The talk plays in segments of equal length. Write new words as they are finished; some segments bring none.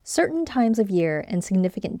Certain times of year and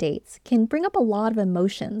significant dates can bring up a lot of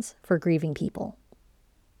emotions for grieving people.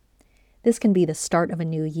 This can be the start of a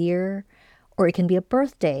new year, or it can be a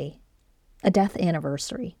birthday, a death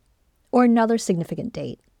anniversary, or another significant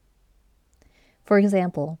date. For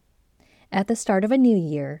example, at the start of a new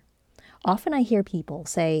year, often I hear people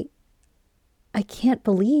say, "I can't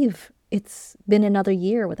believe it's been another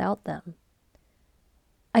year without them.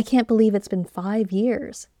 I can't believe it's been 5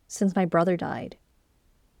 years since my brother died.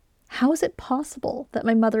 How is it possible that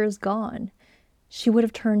my mother is gone? She would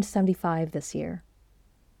have turned 75 this year.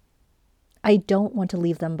 I don't want to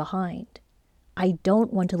leave them behind. I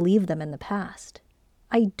don't want to leave them in the past.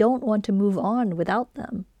 I don't want to move on without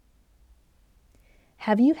them."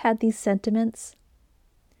 Have you had these sentiments?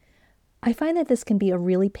 I find that this can be a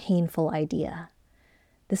really painful idea.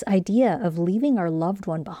 This idea of leaving our loved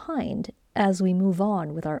one behind as we move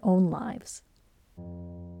on with our own lives.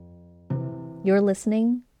 You're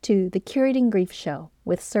listening to the Curating Grief Show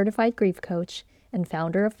with certified grief coach and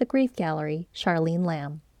founder of the Grief Gallery, Charlene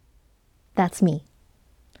Lamb. That's me.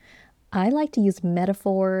 I like to use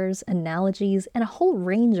metaphors, analogies, and a whole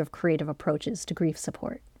range of creative approaches to grief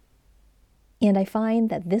support. And I find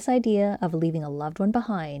that this idea of leaving a loved one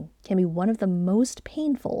behind can be one of the most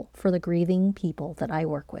painful for the grieving people that I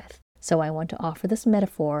work with. So I want to offer this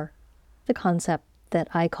metaphor, the concept that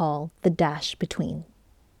I call the dash between.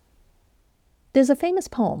 There's a famous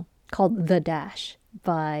poem called The Dash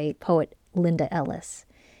by poet Linda Ellis.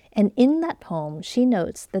 And in that poem, she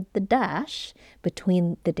notes that the dash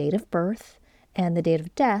between the date of birth and the date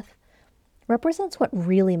of death represents what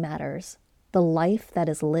really matters, the life that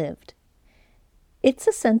is lived. It's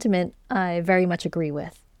a sentiment I very much agree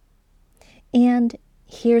with. And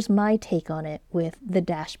here's my take on it with the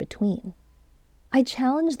dash between. I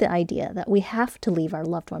challenge the idea that we have to leave our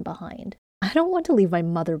loved one behind. I don't want to leave my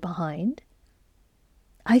mother behind.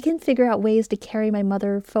 I can figure out ways to carry my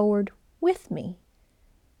mother forward with me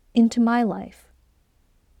into my life.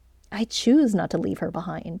 I choose not to leave her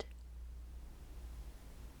behind.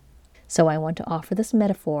 So I want to offer this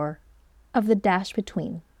metaphor of the dash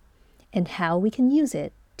between and how we can use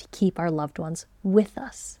it to keep our loved ones with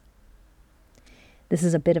us. This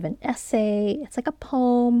is a bit of an essay. It's like a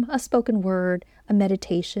poem, a spoken word, a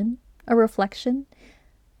meditation, a reflection.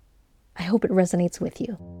 I hope it resonates with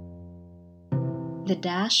you. The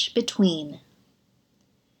dash between.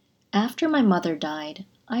 After my mother died,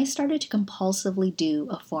 I started to compulsively do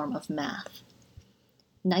a form of math.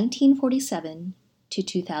 1947 to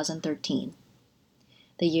 2013.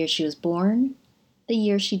 The year she was born, the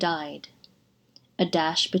year she died. A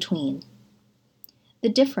dash between. The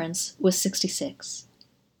difference was 66.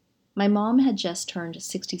 My mom had just turned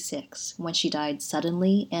 66 when she died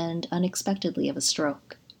suddenly and unexpectedly of a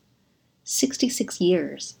stroke. 66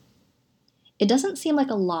 years. It doesn't seem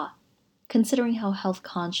like a lot, considering how health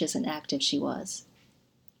conscious and active she was.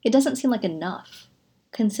 It doesn't seem like enough,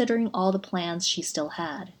 considering all the plans she still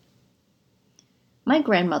had. My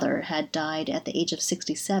grandmother had died at the age of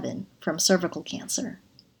 67 from cervical cancer,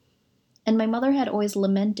 and my mother had always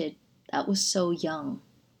lamented that was so young.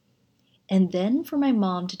 And then for my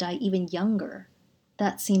mom to die even younger,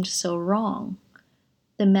 that seemed so wrong.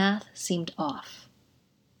 The math seemed off.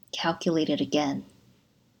 Calculated again.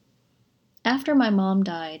 After my mom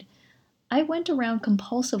died, I went around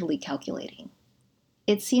compulsively calculating.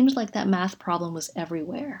 It seemed like that math problem was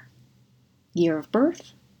everywhere. Year of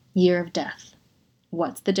birth, year of death.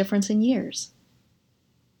 What's the difference in years?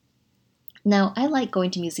 Now, I like going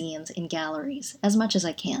to museums and galleries as much as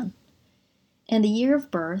I can. And the year of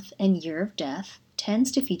birth and year of death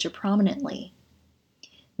tends to feature prominently.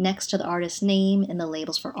 Next to the artist's name in the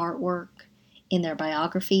labels for artwork, in their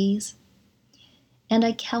biographies. And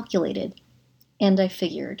I calculated, and I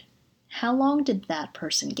figured, how long did that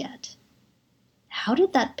person get? How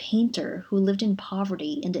did that painter who lived in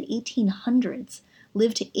poverty in the 1800s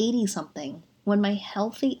live to 80-something when my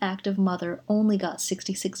healthy, active mother only got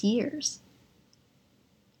 66 years?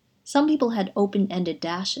 Some people had open-ended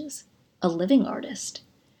dashes, a living artist.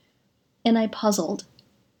 And I puzzled.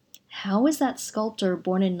 How is that sculptor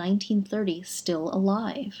born in 1930 still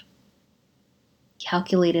alive?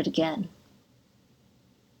 Calculated again.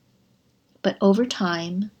 But over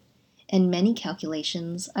time, and many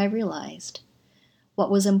calculations, I realized what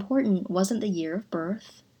was important wasn't the year of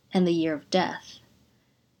birth and the year of death.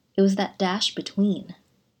 It was that dash between.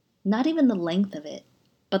 Not even the length of it,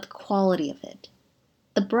 but the quality of it.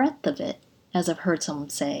 The breadth of it, as I've heard someone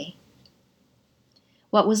say.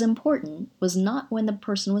 What was important was not when the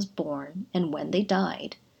person was born and when they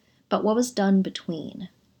died, but what was done between.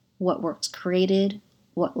 What works created,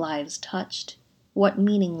 what lives touched, what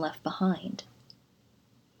meaning left behind.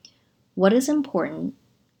 What is important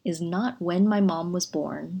is not when my mom was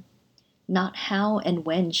born, not how and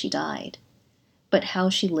when she died, but how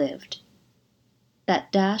she lived.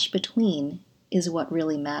 That dash between is what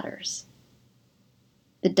really matters.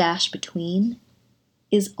 The dash between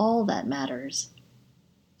is all that matters.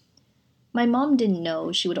 My mom didn't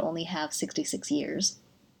know she would only have 66 years,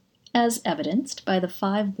 as evidenced by the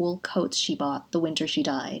 5 wool coats she bought the winter she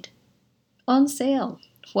died. On sale!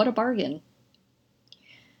 What a bargain!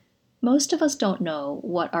 Most of us don't know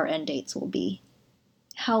what our end dates will be,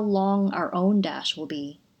 how long our own dash will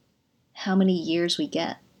be, how many years we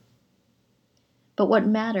get. But what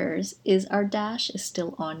matters is our dash is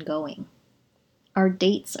still ongoing. Our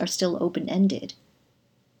dates are still open-ended.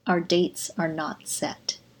 Our dates are not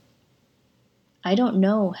set. I don't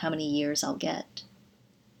know how many years I'll get.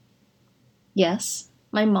 Yes,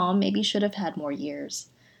 my mom maybe should have had more years.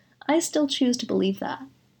 I still choose to believe that.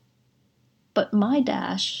 But my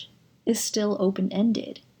dash is still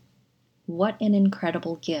open-ended. What an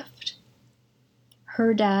incredible gift.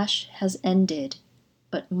 Her dash has ended,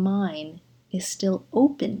 but mine is still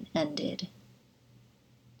open-ended.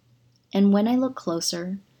 And when I look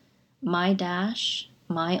closer, my dash,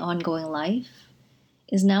 my ongoing life,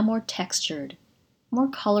 is now more textured, more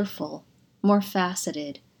colorful, more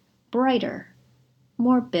faceted, brighter,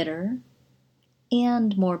 more bitter,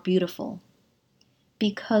 and more beautiful.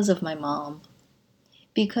 Because of my mom.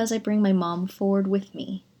 Because I bring my mom forward with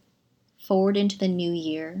me. Forward into the new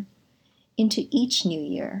year, into each new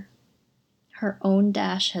year. Her own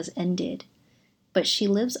dash has ended, but she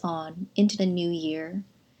lives on into the new year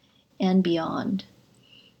and beyond.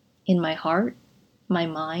 In my heart, my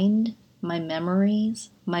mind, my memories,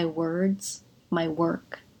 my words, my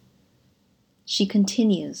work. She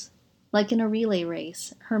continues. Like in a relay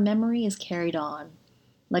race, her memory is carried on,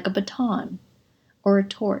 like a baton or a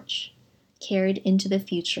torch, carried into the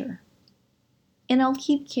future. And I'll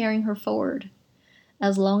keep carrying her forward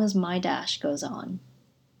as long as my dash goes on.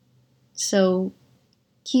 So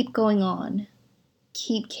keep going on,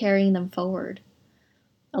 keep carrying them forward,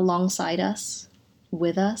 alongside us,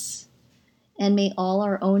 with us, and may all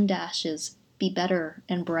our own dashes be better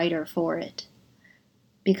and brighter for it,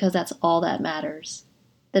 because that's all that matters,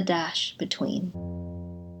 the dash between.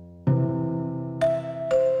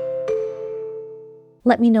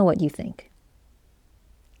 Let me know what you think.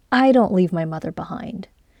 I don't leave my mother behind,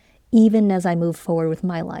 even as I move forward with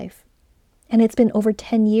my life. And it's been over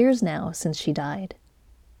 10 years now since she died.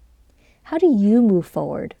 How do you move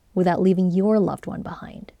forward without leaving your loved one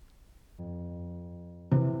behind?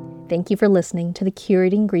 Thank you for listening to the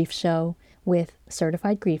Curating Grief Show with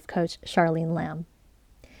certified grief coach Charlene Lamb.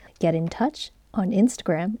 Get in touch on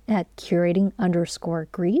Instagram at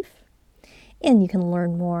curating_grief. And you can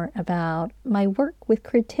learn more about my work with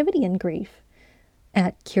creativity and grief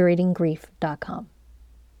at curatinggrief.com.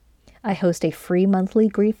 I host a free monthly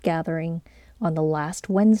grief gathering on the last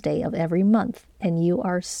Wednesday of every month, and you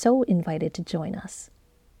are so invited to join us.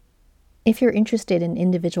 If you're interested in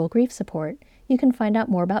individual grief support, you can find out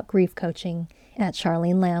more about grief coaching at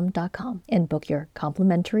charlenelamb.com and book your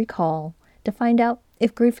complimentary call to find out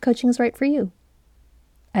if grief coaching is right for you.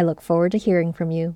 I look forward to hearing from you.